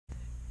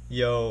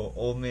Yo,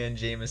 Old Man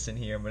Jameson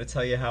here. I'm going to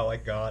tell you how I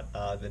got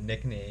the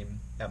nickname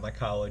at my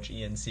college,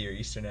 ENC, or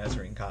Eastern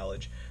Nazarene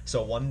College.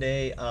 So one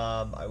day,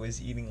 I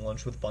was eating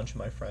lunch with a bunch of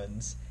my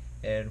friends,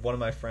 and one of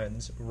my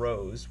friends,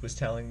 Rose, was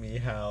telling me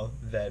how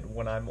that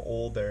when I'm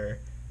older,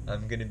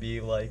 I'm going to be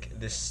like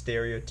this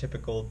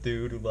stereotypical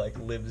dude who like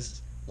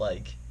lives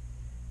like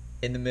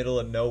in the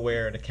middle of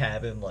nowhere in a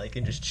cabin, like,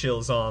 and just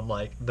chills on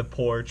like the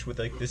porch with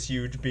like this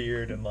huge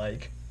beard, and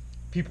like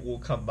people will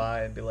come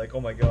by and be like, "Oh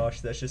my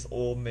gosh, that's just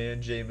Old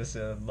Man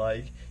Jameson."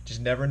 Like,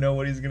 just never know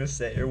what he's gonna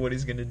say or what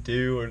he's gonna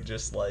do, or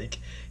just like,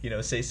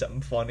 say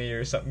something funny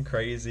or something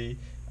crazy.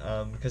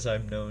 Because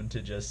I'm known to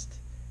just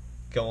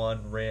go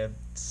on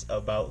rants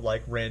about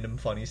like random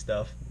funny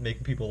stuff,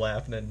 making people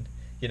laugh, and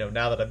then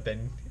now that I've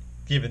been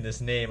given this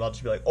name, I'll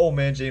just be like, "Oh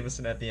Man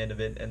Jameson" at the end of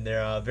it, and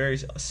they're very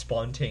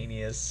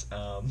spontaneous,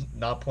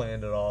 not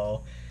planned at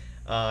all.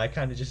 I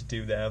kind of just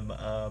do them.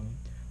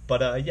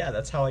 But yeah,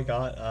 that's how I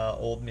got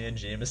Old Man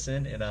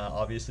Jameson, and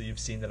obviously you've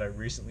seen that I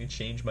recently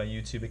changed my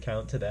YouTube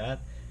account to that.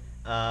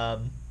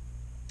 Um,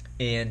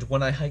 and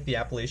when I hike the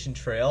Appalachian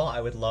Trail, I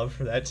would love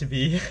for that to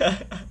be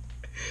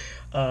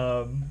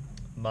um,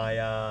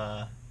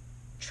 my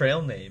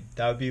trail name.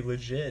 That would be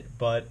legit,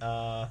 but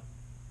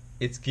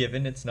it's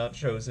given, it's not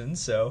chosen,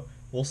 so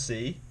we'll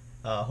see.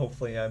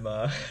 Hopefully,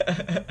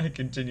 I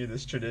continue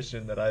this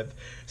tradition that I've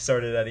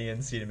started at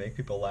ENC to make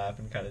people laugh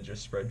and kind of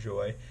just spread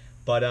joy.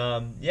 But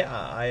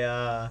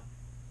yeah,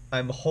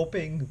 I'm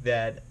hoping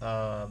that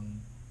kind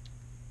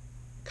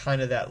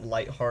of that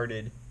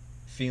lighthearted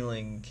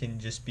feeling can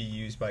just be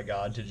used by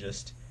God to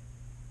just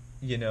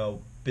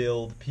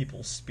build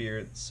people's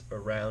spirits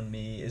around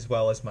me as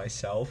well as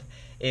myself,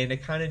 and to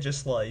kind of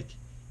just like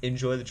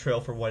enjoy the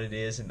trail for what it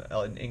is, and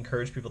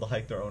encourage people to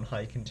hike their own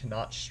hike and to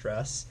not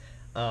stress,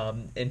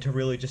 and to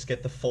really just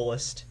get the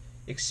fullest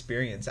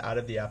experience out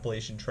of the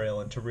Appalachian Trail,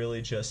 and to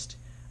really just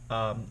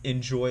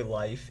enjoy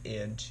life,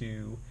 and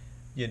to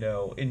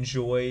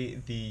enjoy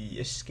the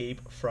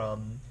escape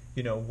from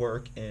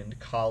work and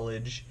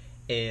college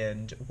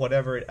and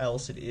whatever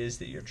else it is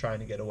that you're trying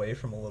to get away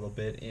from a little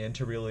bit, and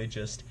to really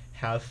just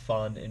have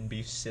fun and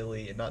be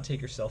silly and not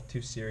take yourself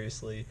too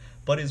seriously,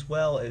 but as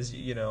well as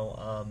you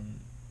know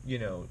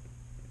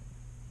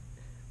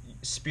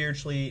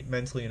spiritually,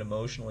 mentally, and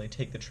emotionally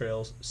take the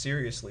trails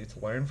seriously, to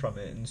learn from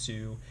it, and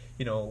to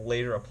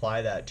later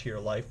apply that to your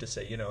life, to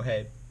say,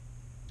 hey,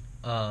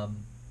 um,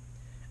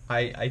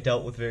 I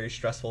dealt with very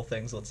stressful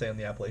things, let's say on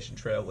the Appalachian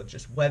Trail, with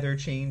just weather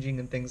changing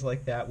and things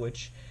like that,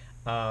 which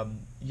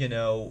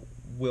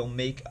will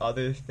make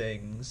other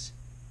things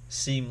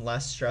seem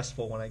less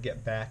stressful when I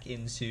get back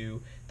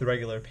into the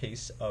regular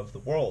pace of the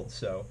world.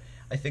 So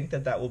I think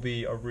that will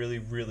be a really,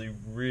 really,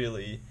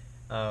 really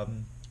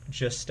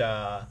just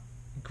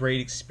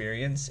great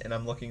experience, and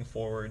I'm looking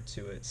forward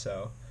to it.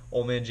 So,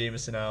 Old Man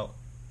Jameson out.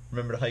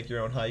 Remember to hike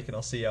your own hike, and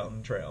I'll see you out on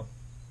the trail.